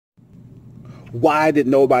Why did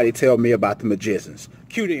nobody tell me about the magicians?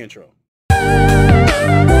 Cue the intro.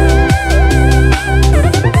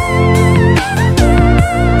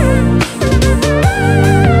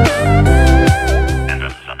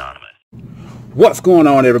 What's going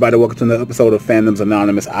on, everybody? Welcome to another episode of Fandoms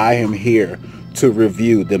Anonymous. I am here to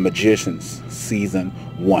review The Magicians Season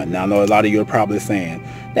 1. Now, I know a lot of you are probably saying,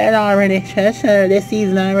 this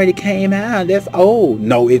season already came out. That's old.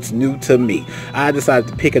 No, it's new to me. I decided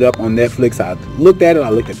to pick it up on Netflix. I looked at it.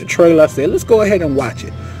 I looked at the trailer. I said, let's go ahead and watch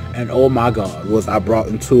it. And oh my God, was I brought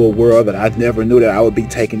into a world that I never knew that I would be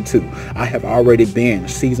taken to. I have already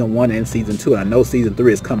binged Season 1 and Season 2. And I know Season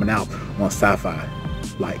 3 is coming out on Sci-Fi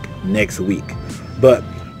like next week. But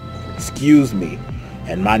excuse me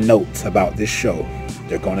and my notes about this show.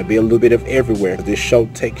 They're going to be a little bit of everywhere. This show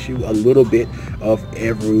takes you a little bit of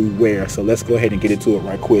everywhere. So let's go ahead and get into it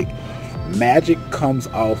right quick. Magic comes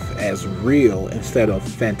off as real instead of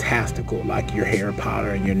fantastical like your Harry Potter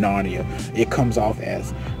and your Narnia. It comes off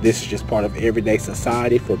as this is just part of everyday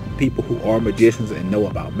society for people who are magicians and know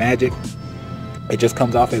about magic. It just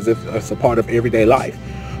comes off as if it's a part of everyday life.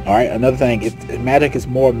 All right, another thing, magic is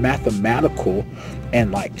more mathematical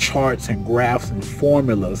and like charts and graphs and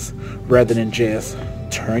formulas rather than just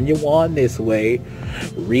turn your wand this way,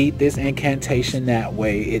 read this incantation that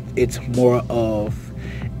way. It's more of,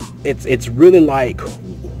 it's really like,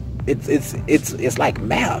 it's like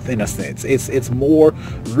math in a sense. It's more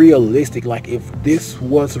realistic. Like if this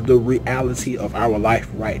was the reality of our life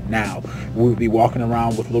right now, we would be walking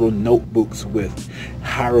around with little notebooks with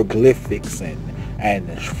hieroglyphics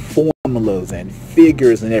and formulas and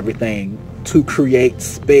figures and everything to create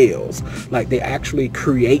spells. Like they actually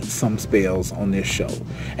create some spells on this show,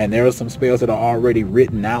 and there are some spells that are already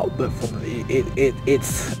written out, but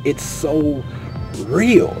it's so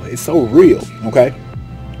real. It's so real. Okay,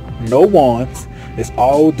 no wands. It's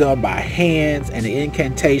all done by hands and the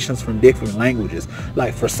incantations from different languages.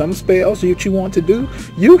 Like for some spells that you want to do,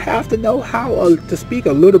 you have to know how to speak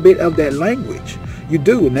a little bit of that language. You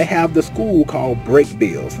do, and they have the school called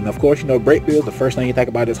Brakebills. And of course, you know, Brakebills, the first thing you think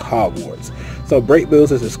about is Hogwarts. So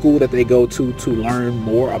Brakebills is a school that they go to learn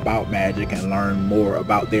more about magic and learn more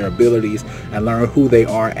about their abilities and learn who they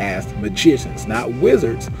are as magicians. Not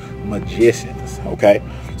wizards, magicians, okay?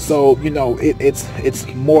 So, you know, it's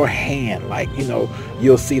more hand, like, you know,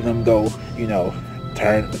 you'll see them go, you know,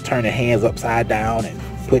 turn their hands upside down and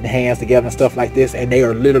putting hands together and stuff like this, and they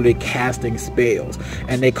are literally casting spells,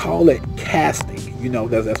 and they call it casting. You know,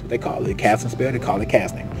 that's what they call it. Casting spell, they call it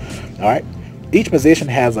casting. All right, each magician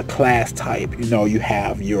has a class type. You know, you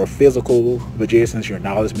have your physical magicians, your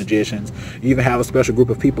knowledge magicians. You even have a special group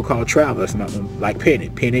of people called travelers, like Penny.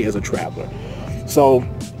 Penny is a traveler. So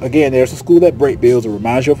again, there's a school at Brakebills that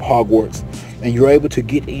reminds you of Hogwarts, and you're able to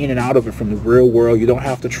get in and out of it from the real world. You don't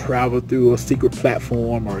have to travel through a secret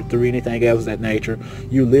platform or through anything else of that nature.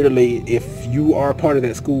 You literally, if you are a part of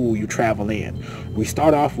that school, you travel in. We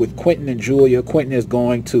start off with Quentin and Julia. Quentin is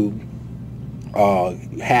going to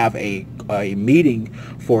have a meeting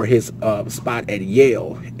for his spot at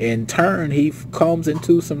Yale. In turn, he comes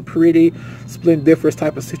into some pretty splendiferous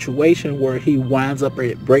type of situation where he winds up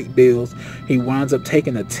at Brakebills. He winds up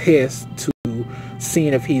taking a test to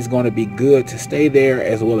seeing if he's going to be good to stay there,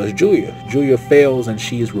 as well as Julia. Julia fails and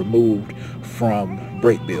she's removed from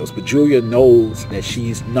Brakebills, but Julia knows that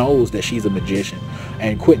she's a magician,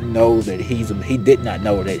 and Quentin knows that he did not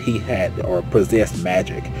know that he had or possessed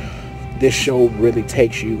magic. This show really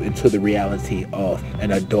takes you into the reality of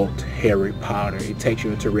an adult Harry Potter. It takes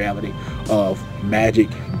you into reality of magic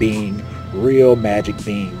being real, magic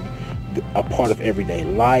being a part of everyday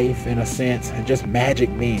life in a sense, and just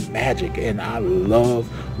magic being magic. And I love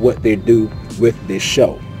what they do with this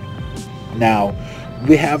show. Now,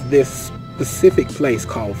 we have this specific place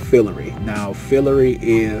called Fillory. Now, Fillory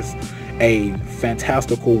is a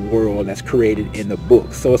fantastical world that's created in the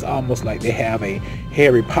book. So it's almost like they have a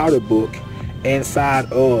Harry Potter book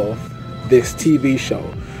inside of this TV show.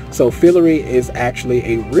 So Fillory is actually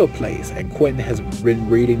a real place, and Quentin has been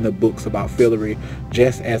reading the books about Fillory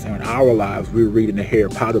just as in our lives we're reading the Harry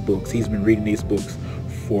Potter books. He's been reading these books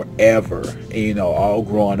forever, and, you know, all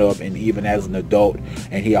growing up and even as an adult,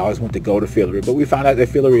 and he always wanted to go to Fillory. But we found out that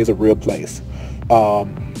Fillory is a real place.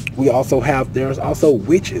 There's also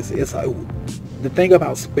witches. It's like, the thing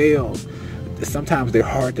about spells, sometimes they're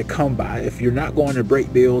hard to come by. If you're not going to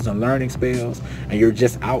Brakebills and learning spells, and you're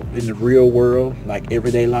just out in the real world, like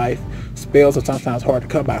everyday life, spells are sometimes hard to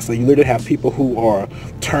come by. So you literally have people who are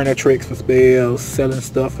turning tricks for spells, selling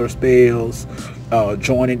stuff for spells,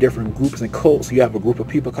 joining different groups and cults. You have a group of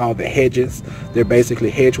people called the Hedges. They're basically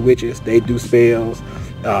hedge witches. They do spells.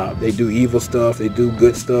 They do evil stuff. They do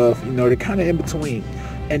good stuff. You know, they're kind of in between.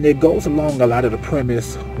 And it goes along a lot of the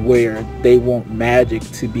premise where they want magic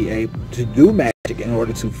to be able to do magic in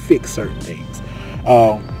order to fix certain things.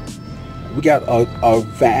 We got a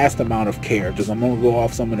vast amount of characters. I'm going to go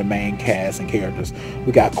off some of the main cast and characters.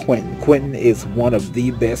 We got Quentin. Quentin is one of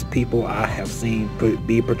the best people I have seen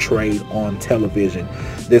be portrayed on television.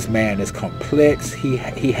 This man is complex. He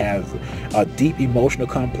has a deep emotional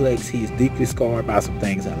complex. He's deeply scarred by some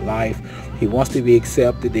things in life. He wants to be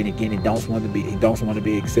accepted, then again he don't want to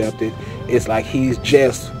be accepted. It's like he's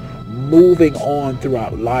just moving on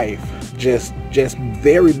throughout life, just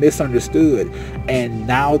very misunderstood. And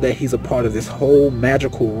now that he's a part of this whole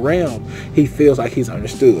magical realm, he feels like he's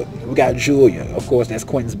understood. We got Julia, of course, that's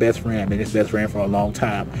Quentin's best friend, been his best friend for a long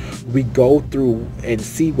time. We go through and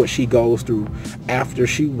see what she goes through after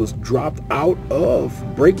she was dropped out of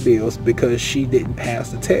Breakbills because she didn't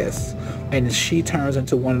pass the test. And she turns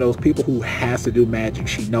into one of those people who has to do magic.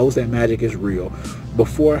 She knows that magic is real.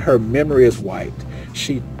 Before her memory is wiped,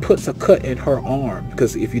 she puts a cut in her arm,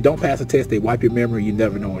 because if you don't pass the test, they wipe your memory. You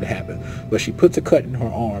never know what happened. But she puts a cut in her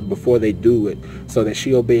arm before they do it, so that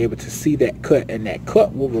she'll be able to see that cut, and that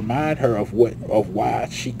cut will remind her of why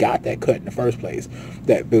she got that cut in the first place.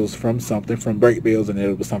 That it was from something from Breakbills, and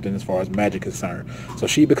it was something as far as magic is concerned. So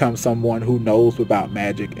she becomes someone who knows about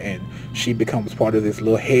magic, and she becomes part of this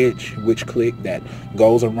little hedge witch clique that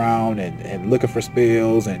goes around and looking for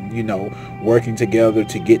spells, and, you know, working together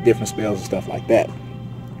to get different spells and stuff like that.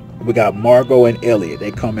 We got Margot and Elliot.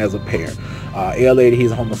 They come as a pair. Elliot,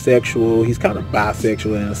 he's homosexual. He's kind of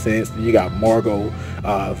bisexual in a sense. And you got Margot,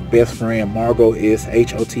 best friend. Margot is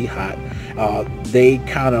H.O.T. hot. They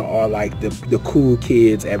kind of are like the cool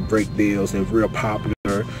kids at Breakbills. They're real popular.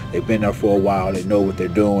 They've been there for a while. They know what they're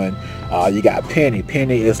doing. You got Penny.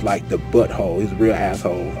 Penny is like the butthole. He's a real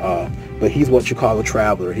asshole. But he's what you call a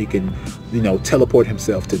traveler. He can, you know, teleport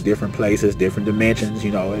himself to different places, different dimensions,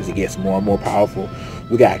 you know, as he gets more and more powerful.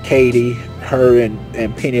 We got Katie. Her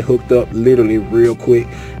and Penny hooked up literally real quick.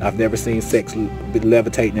 I've never seen sex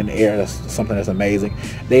levitating in the air. That's something that's amazing.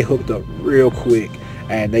 They hooked up real quick,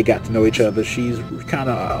 and they got to know each other. She's kind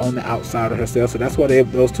of on the outside of herself, so that's why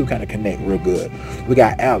those two kind of connect real good. We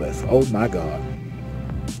got Alice. Oh my God,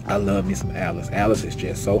 I love me some Alice. Alice is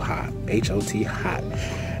just so hot. H.O.T. hot.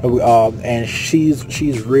 And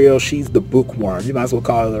she's real. She's the bookworm. You might as well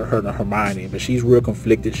call her the Hermione, but she's real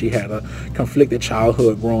conflicted. She had a conflicted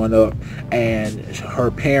childhood growing up, and her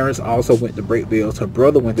parents also went to Breakbills. Her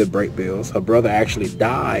brother went to Breakbills. Her brother actually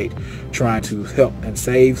died trying to help and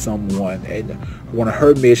save someone, and one of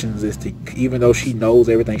her missions is to, even though she knows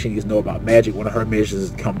everything she needs to know about magic, one of her missions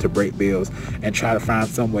is to come to Breakbills and try to find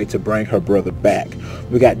some way to bring her brother back.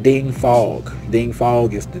 We got Dean Fogg. Dean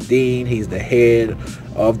Fogg is the dean. He's the head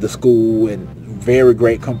of the school, and very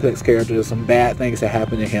great complex character. There's some bad things that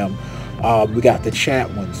happen to him. We got the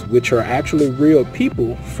Chatwins, which are actually real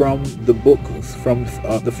people from the books, from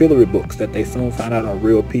the Fillory books, that they soon find out are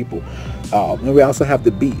real people. And we also have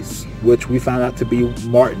the Beast, which we found out to be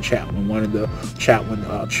Martin Chatwin, one of the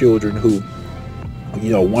Chatwin children who,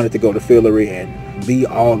 you know, wanted to go to Fillory and be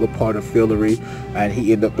all a part of Fillory, and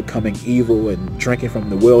he ended up becoming evil and drinking from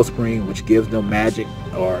the wellspring, which gives them magic,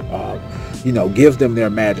 or you know, gives them their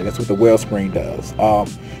magic. That's what the wellspring does.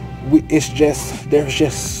 It's just, there's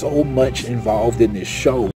just so much involved in this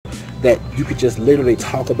show that you could just literally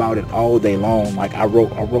talk about it all day long. Like I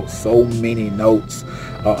wrote so many notes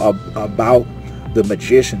about the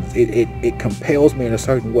Magicians. It compels me in a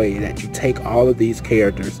certain way that you take all of these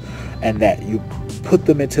characters and that you put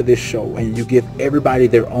them into this show and you give everybody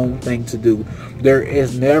their own thing to do. There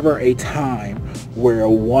is never a time where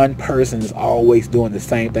one person is always doing the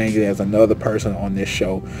same thing as another person on this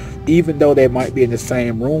show, even though they might be in the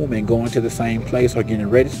same room and going to the same place or getting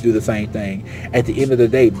ready to do the same thing. At the end of the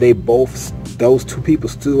day, those two people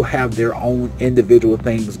still have their own individual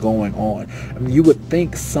things going on. I mean, you would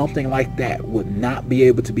think something like that would not be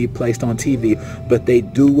able to be placed on TV, but they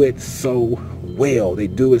do it so well. They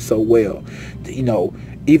do it so well. You know,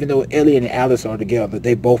 even though Elliot and Alice are together,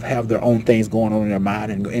 they both have their own things going on in their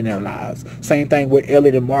mind and in their lives. Same thing with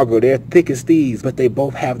Elliot and Margot. They're thick as thieves, but they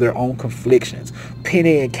both have their own conflictions.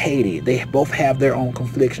 Penny and Katie, they both have their own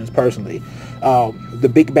conflictions personally. The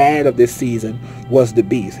big bad of this season was the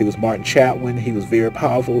Beast. He was Martin Chatwin. He was very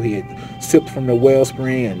powerful. He had sipped from the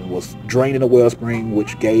wellspring and was draining the wellspring,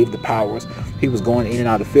 which gave the powers. He was going in and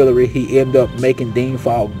out of Fillory. He ended up making Dean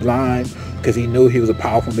Fogg blind because he knew he was a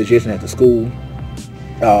powerful magician at the school.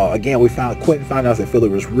 Again, Quentin found out that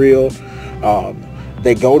Fillory was real.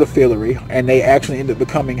 They go to Fillory, and they actually end up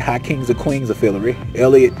becoming High Kings and Queens of Fillory.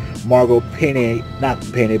 Elliot, Margot, Penny, not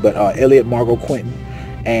Penny, but Elliot, Margot, Quentin,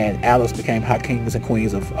 and Alice became High Kings and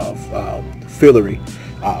Queens of Fillory.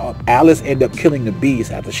 Alice ended up killing the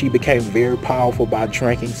beast after she became very powerful by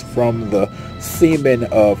drinking from the semen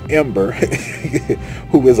of Ember,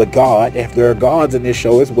 who is a god. If there are gods in this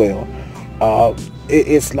show as well,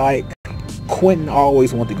 it's like Quentin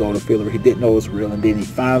always wanted to go to Fillory. He didn't know it was real, and then he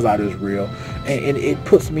finds out it's real, and it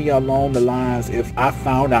puts me along the lines, if I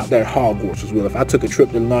found out that Hogwarts was real, if I took a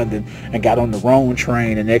trip to London and got on the wrong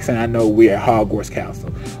train, and next thing I know we're at Hogwarts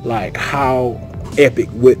Castle, like how epic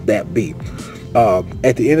would that be?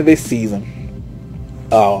 At the end of this season,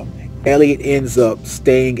 Elliot ends up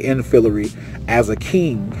staying in Fillory as a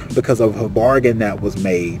king because of a bargain that was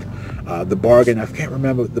made. The bargain, I can't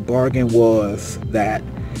remember, the bargain was that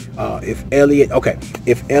if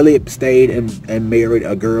Elliot stayed and married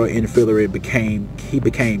a girl in Fillory, he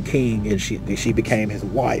became king, and she became his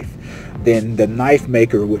wife, then the knife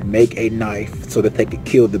maker would make a knife so that they could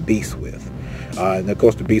kill the beast with. And of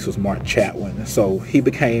course the beast was Mark Chatwin. So he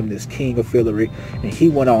became this king of Fillory, and he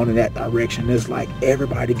went on in that direction. It's like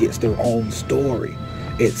everybody gets their own story.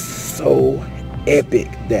 It's so epic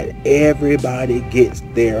that everybody gets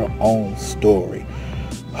their own story.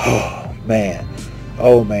 Oh man.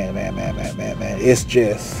 Oh man. It's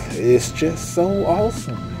just so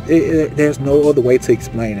awesome. There's no other way to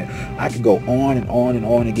explain it. I can go on and on and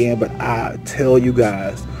on again, but I tell you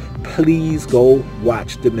guys, please go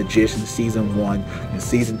watch The Magician season 1 and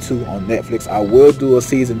season 2 on Netflix. I will do a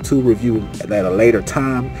season 2 review at a later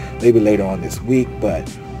time, maybe later on this week, but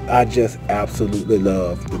I just absolutely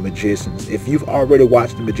love The Magicians. If you've already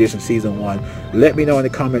watched The Magician season 1, let me know in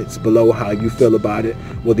the comments below how you feel about it.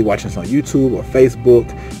 Whether you're watching this on YouTube or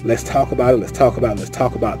Facebook, let's talk about it. Let's talk about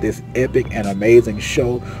this epic and amazing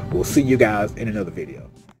show. We'll see you guys in another video.